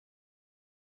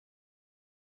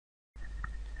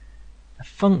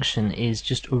function is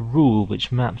just a rule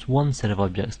which maps one set of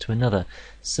objects to another.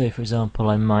 So for example,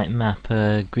 I might map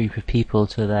a group of people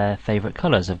to their favourite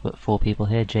colours. I've got 4 people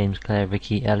here: James, Claire,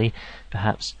 Ricky, Ellie.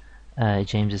 Perhaps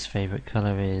James's favourite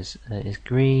colour is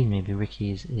green, maybe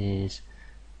Ricky's is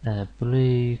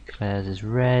blue, Claire's is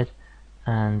red,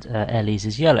 and Ellie's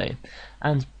is yellow.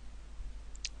 And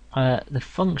the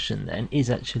function then is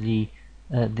actually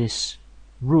this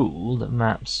rule that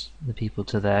maps the people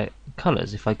to their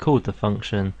colours. If I called the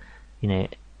function,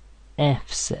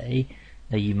 f, say,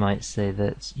 you might say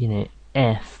that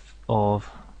f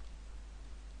of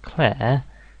Claire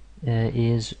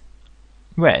is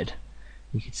red.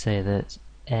 You could say that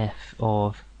f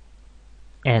of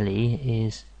Ellie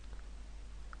is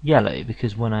yellow,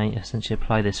 because when I essentially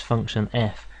apply this function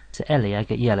f to Ellie, I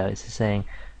get yellow. It's saying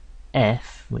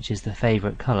f, which is the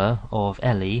favourite colour of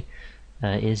Ellie,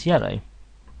 is yellow.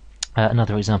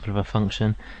 Another example of a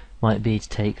function might be to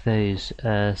take those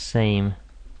same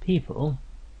people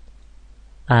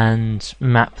and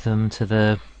map them to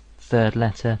the third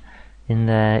letter in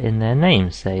their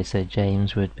names. Say, so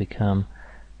James would become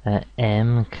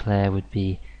M, Claire would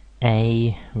be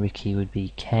A, Ricky would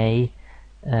be K,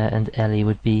 and Ellie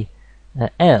would be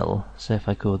L. So if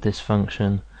I called this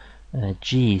function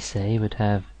G, say, would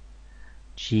have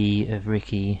G of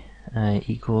Ricky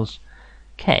equals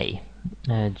K.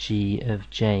 G of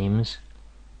James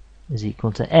is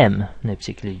equal to M. No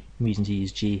particular reason to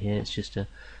use G here, it's just a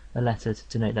letter to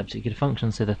denote that particular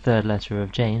function. So the third letter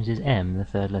of James is M, the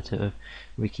third letter of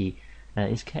Ricky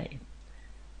is K.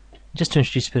 Just to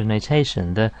introduce a bit of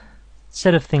notation, the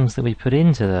set of things that we put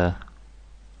into the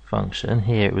function,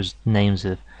 here it was names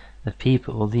of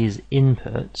people, these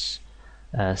inputs,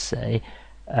 say,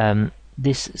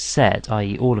 this set,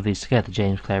 i.e. all of these together,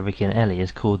 James, Claire, Ricky and Ellie,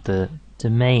 is called the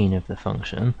domain of the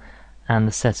function, and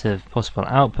the set of possible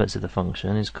outputs of the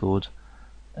function is called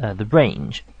the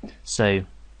range. So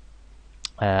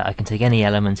I can take any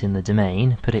element in the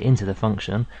domain, put it into the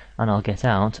function, and I'll get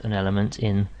out an element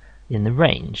in the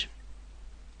range.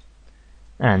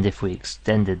 And if we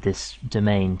extended this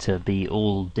domain to be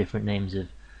all different names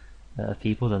of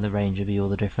people, then the range would be all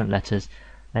the different letters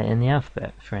in the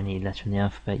alphabet. For any letter in the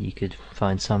alphabet, you could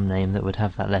find some name that would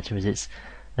have that letter as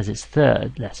its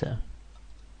third letter.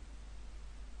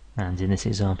 And in this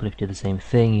example, if you do the same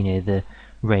thing, the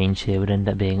range here would end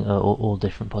up being all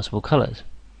different possible colours.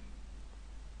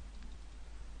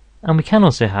 And we can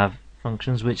also have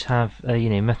functions which have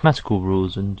mathematical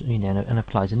rules and and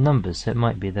apply to numbers. So it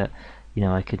might be that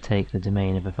I could take the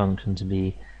domain of a function to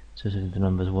be sort of the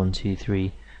numbers 1, 2,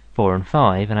 3, 4 and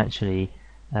 5, and actually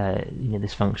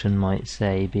this function might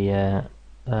say be a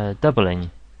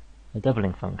doubling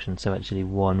function. So actually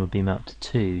 1 would be mapped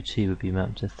to 2, 2 would be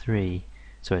mapped to 3,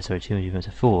 2 would be mapped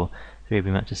to 4, 3 would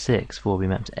be mapped to 6, 4 would be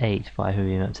mapped to 8, 5 would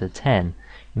be mapped to 10.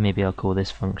 And maybe I'll call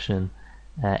this function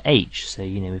h. So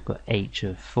we've got h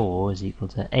of 4 is equal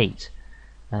to 8,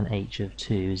 and h of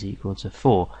 2 is equal to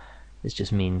 4. This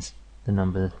just means the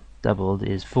number doubled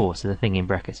is 4, so the thing in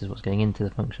brackets is what's going into the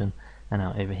function, and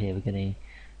out over here we're getting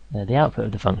the output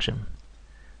of the function.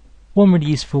 One really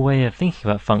useful way of thinking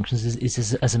about functions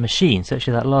is as a machine. So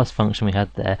actually that last function we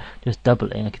had there, just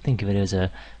doubling, I could think of it as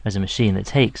a machine that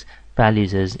takes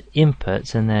values as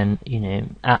inputs and then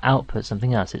outputs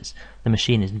something else. The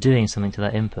machine is doing something to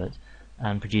that input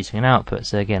and producing an output.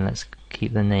 So again, let's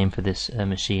keep the name for this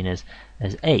machine as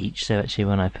h. So actually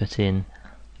when I put in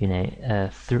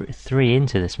 3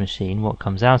 into this machine, what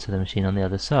comes out of the machine on the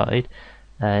other side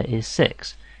is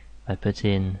 6. If I put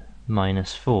in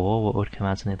 -4, what would come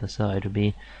out on the other side would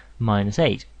be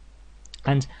 -8.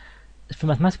 And for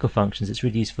mathematical functions, it's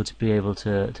really useful to be able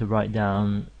to write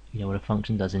down what a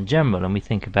function does in general, and we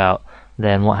think about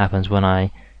then what happens when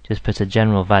I just put a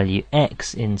general value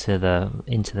x into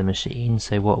the machine.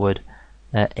 So what would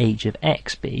h of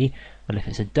x be? Well, if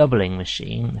it's a doubling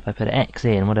machine, if I put x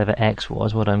in, whatever x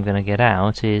was, what I'm going to get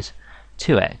out is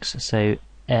 2x. So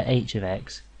h of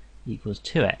x equals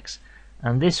 2x.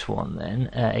 And this one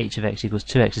then, h of x equals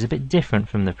 2x, is a bit different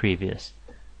from the previous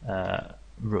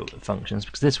functions,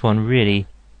 because this one really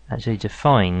actually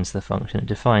defines the function. It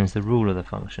defines the rule of the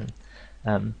function.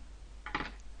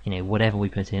 Whatever we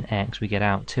put in x, we get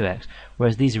out 2x.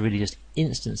 Whereas these are really just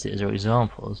instances or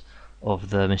examples of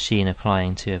the machine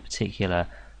applying to a particular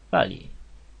value.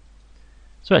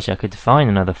 So actually I could define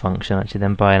another function actually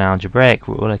then by an algebraic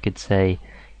rule. I could say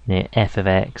f of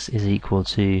x is equal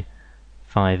to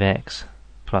 5x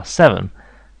plus 7.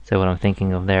 So what I'm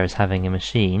thinking of there is having a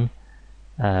machine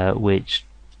which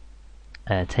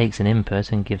takes an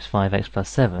input and gives 5x plus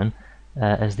 7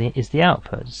 as the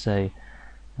output. So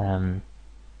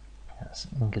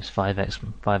that gives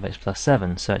 5x plus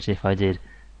 7. So actually, if I did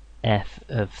f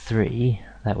of 3,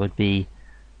 that would be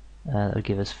that would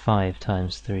give us 5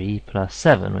 times 3 plus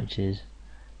 7, which is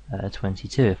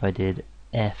 22. If I did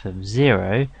f of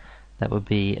 0, that would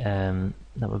be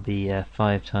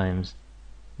 5 times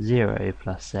 0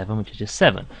 plus 7, which is just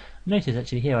 7. Notice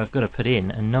actually here I've got to put in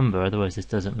a number, otherwise this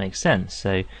doesn't make sense.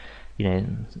 So,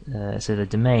 so the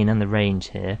domain and the range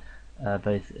here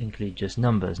both include just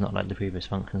numbers, not like the previous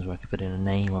functions where I could put in a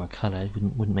name or a color. It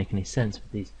wouldn't make any sense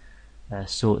with these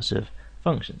sorts of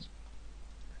functions.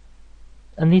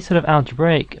 And these sort of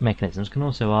algebraic mechanisms can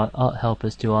also help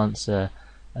us to answer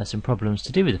some problems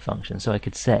to do with the function. So I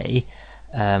could say,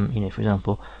 for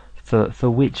example, for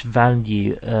which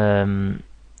value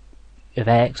of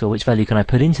x, or which value can I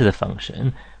put into the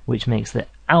function which makes the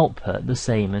output the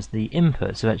same as the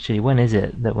input. So actually, when is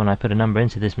it that when I put a number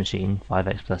into this machine,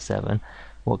 5x plus 7,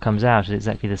 what comes out is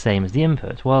exactly the same as the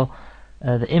input? Well,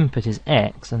 the input is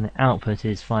x and the output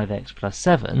is 5x plus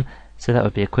 7, so that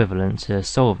would be equivalent to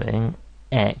solving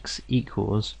x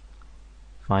equals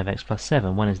 5x plus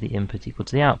 7. When is the input equal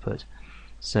to the output?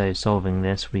 So solving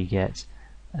this, we get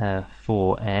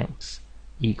 4x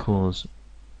equals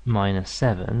minus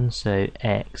 7, so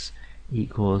x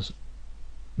equals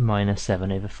minus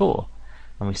 7 over 4.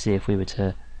 And we see if we were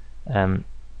to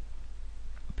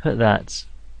put that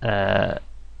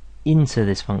into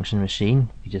this function machine,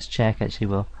 we just check actually,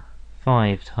 well,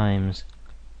 5 times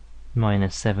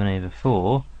minus 7 over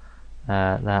 4,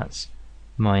 that's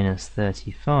minus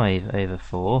 35 over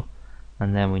 4,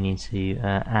 and then we need to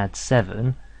add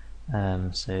 7,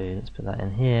 so let's put that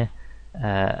in here,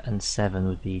 and 7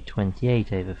 would be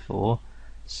 28 over 4,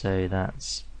 so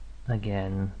that's,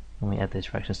 again, when we add those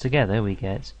fractions together we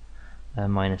get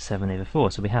minus 7 over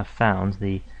 4. So we have found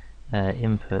the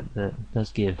input that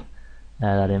does give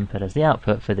that input as the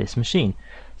output for this machine.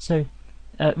 So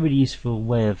a really useful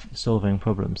way of solving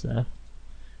problems there.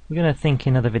 We're going to think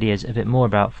in other videos a bit more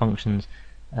about functions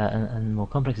and more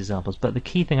complex examples, but the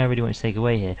key thing I really want you to take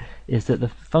away here is that the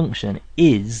function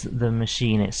is the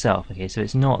machine itself. Okay, so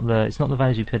it's not the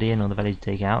values you put in or the values you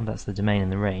take out. That's the domain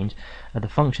and the range. The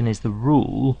function is the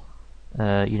rule.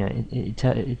 It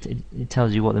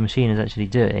tells you what the machine is actually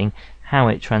doing, how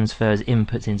it transfers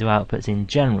inputs into outputs in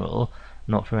general,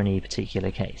 not for any particular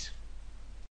case.